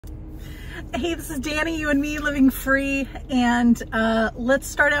Hey, this is Dani, you and me living free, and let's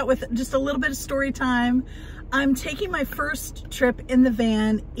start out with just a little bit of story time. I'm taking my first trip in the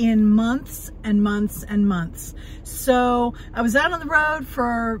van in months and months and months. So I was out on the road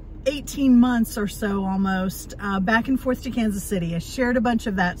for 18 months or so almost, back and forth to Kansas City. I shared a bunch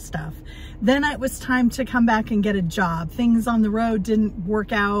of that stuff. Then it was time to come back and get a job. Things on the road didn't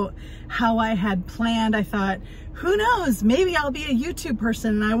work out how I had planned. I thought, who knows, maybe I'll be a YouTube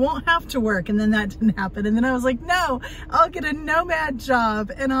person and I won't have to work. And then that didn't happen. And then I was like, no, I'll get a nomad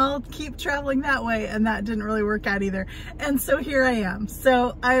job and I'll keep traveling that way. And that didn't really work out either. And so here I am.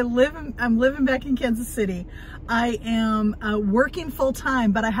 So I'm living back in Kansas City. I am working full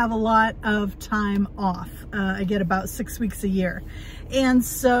time, but I have a lot of time off. I get about 6 weeks a year. And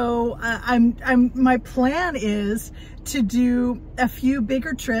so my plan is to do a few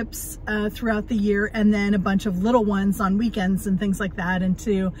bigger trips throughout the year, and then a bunch of little ones on weekends and things like that, and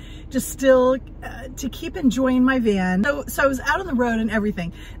to just still to keep enjoying my van. So I was out on the road and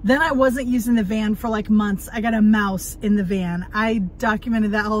everything. Then I wasn't using the van for like months. I got a mouse in the van. I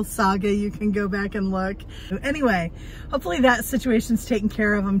documented that whole saga. You can go back and look. Anyway, hopefully that situation's taken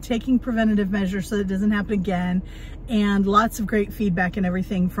care of. I'm taking preventative measures so that it doesn't happen again, and lots of great feedback and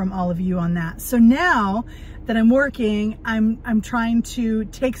everything from all of you on that. So now that I'm working, I'm trying to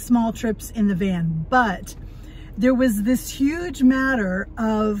take small trips in the van, but there was this huge matter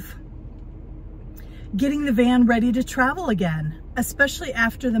of getting the van ready to travel again, especially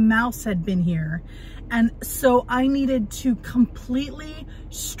after the mouse had been here. And so I needed to completely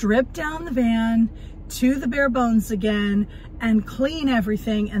strip down the van to the bare bones again and clean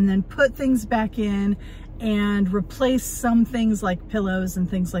everything, and then put things back in and replace some things like pillows and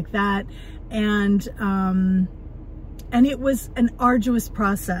things like that. And it was an arduous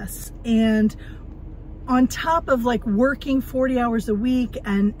process. And on top of like working 40 hours a week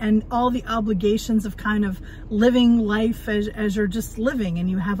and all the obligations of kind of living life as you're just living, and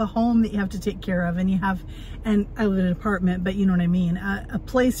you have a home that you have to take care of, and you have, and I live in an apartment, but you know what I mean, a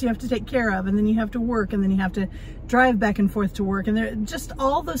place you have to take care of, and then you have to work, and then you have to drive back and forth to work, and there just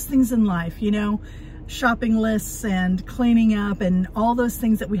all those things in life, you know, shopping lists and cleaning up and all those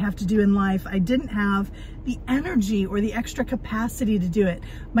things that we have to do in life. I didn't have the energy or the extra capacity to do it.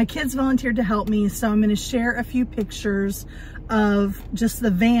 My kids volunteered to help me, so I'm going to share a few pictures of just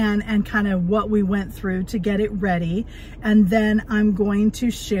the van and kind of what we went through to get it ready. And then I'm going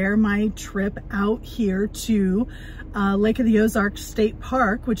to share my trip out here to Lake of the Ozarks State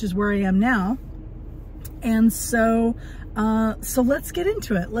Park, which is where I am now. And so let's get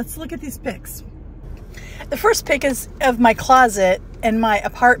into it. Let's look at these pics. The first pic is of my closet in my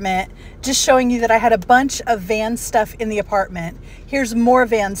apartment, just showing you that I had a bunch of van stuff in the apartment. Here's more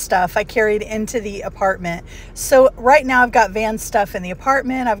van stuff I carried into the apartment. So right now I've got van stuff in the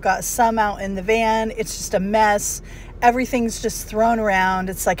apartment. I've got some out in the van. It's just a mess. Everything's just thrown around.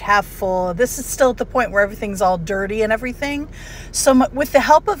 It's like half full. This is still at the point where everything's all dirty and everything. So with the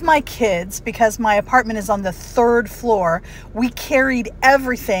help of my kids, because my apartment is on the 3rd floor, we carried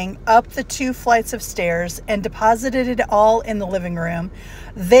everything up the 2 flights of stairs and deposited it all in the living room.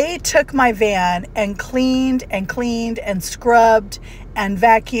 They took my van and cleaned and scrubbed and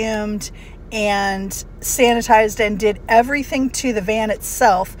vacuumed and sanitized and did everything to the van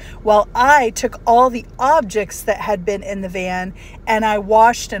itself, while I took all the objects that had been in the van and I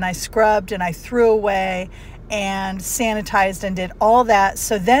washed and I scrubbed and I threw away and sanitized and did all that.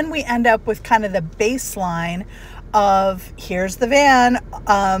 So then we end up with kind of the baseline of, here's the van.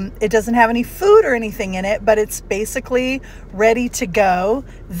 It doesn't have any food or anything in it, but it's basically ready to go.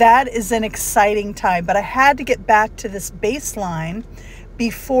 That is an exciting time, but I had to get back to this baseline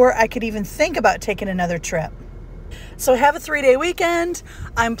before I could even think about taking another trip. So I have a 3-day weekend.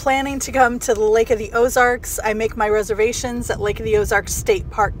 I'm planning to come to the Lake of the Ozarks. I make my reservations at Lake of the Ozarks State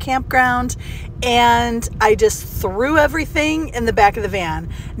Park campground, and I just threw everything in the back of the van.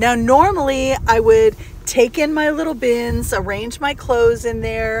 Now, normally I would take in my little bins, arrange my clothes in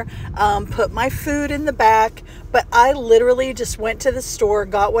there, put my food in the back, but I literally just went to the store,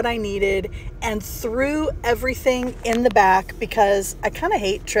 got what I needed, and threw everything in the back because I kind of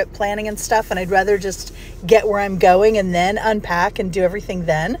hate trip planning and stuff, and I'd rather just get where I'm going and then unpack and do everything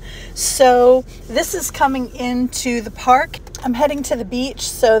then. So this is coming into the park. I'm heading to the beach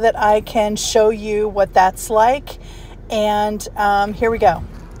so that I can show you what that's like. And here we go.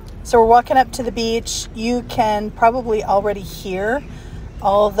 So we're walking up to the beach. You can probably already hear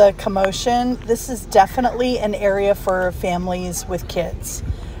all the commotion. This is definitely an area for families with kids.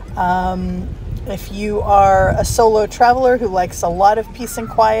 If you are a solo traveler who likes a lot of peace and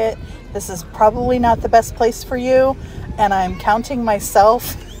quiet, this is probably not the best place for you. And I'm counting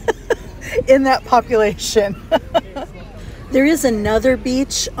myself in that population. There is another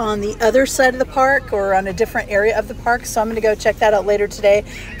beach on the other side of the park, or on a different area of the park, so I'm going to go check that out later today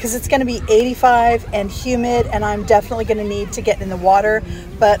because it's going to be 85 and humid, and I'm definitely going to need to get in the water,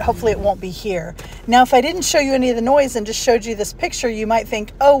 but hopefully it won't be here. Now, if I didn't show you any of the noise and just showed you this picture, you might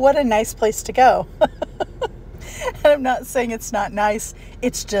think, oh, what a nice place to go. And I'm not saying it's not nice,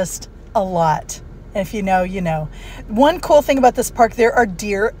 it's just a lot. And if you know, you know. One cool thing about this park, there are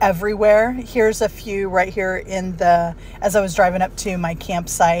deer everywhere. Here's a few right here in the, as I was driving up to my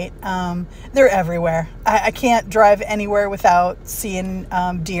campsite. They're everywhere. I can't drive anywhere without seeing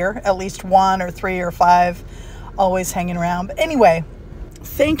deer, at least 1 or 3 or 5 always hanging around. But anyway,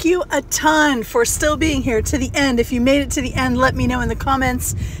 thank you a ton for still being here to the end. If you made it to the end, let me know in the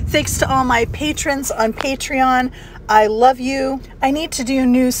comments. Thanks to all my patrons on Patreon. I love you. I need to do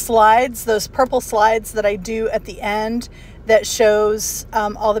new slides, those purple slides that I do at the end that shows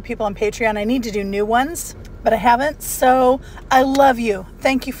all the people on Patreon. I need to do new ones, but I haven't. So I love you.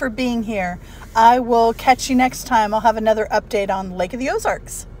 Thank you for being here. I will catch you next time. I'll have another update on Lake of the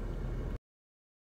Ozarks.